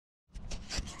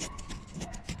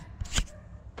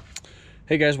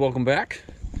Hey guys, welcome back.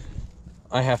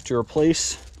 I have to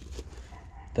replace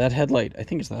that headlight. I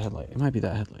think it's that headlight. It might be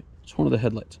that headlight. It's one of the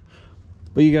headlights.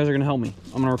 But you guys are gonna help me.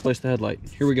 I'm gonna replace the headlight.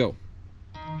 Here we go.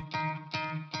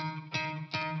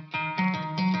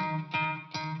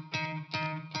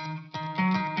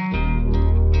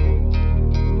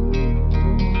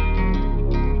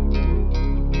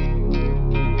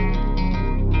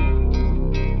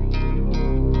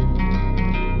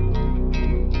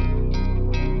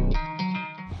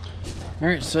 All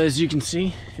right, so as you can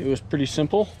see, it was pretty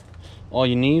simple. All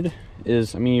you need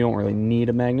is, you don't really need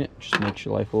a magnet, just makes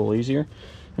your life a little easier,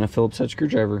 and a Phillips head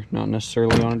screwdriver, not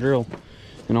necessarily on a drill.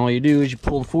 And all you do is you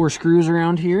pull the 4 screws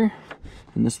around here,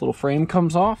 and this little frame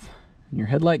comes off, and your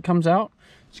headlight comes out.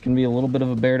 It's gonna be a little bit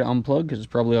of a bear to unplug because it's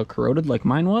probably all corroded like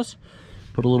mine was.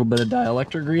 Put a little bit of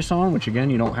dielectric grease on, which again,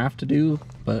 you don't have to do,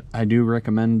 but I do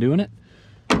recommend doing it.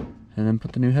 And then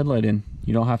put the new headlight in.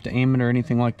 You don't have to aim it or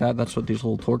anything like that. That's what these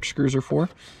little torque screws are for.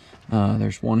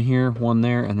 There's one here, one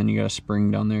there, and then you got a spring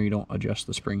down there. You don't adjust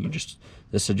the spring.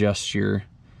 This adjusts your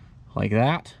like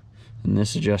that, and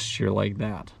this adjusts your like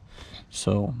that.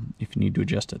 So if you need to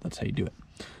adjust it, that's how you do it.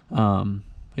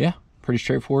 Yeah, pretty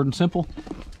straightforward and simple.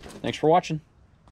 Thanks for watching.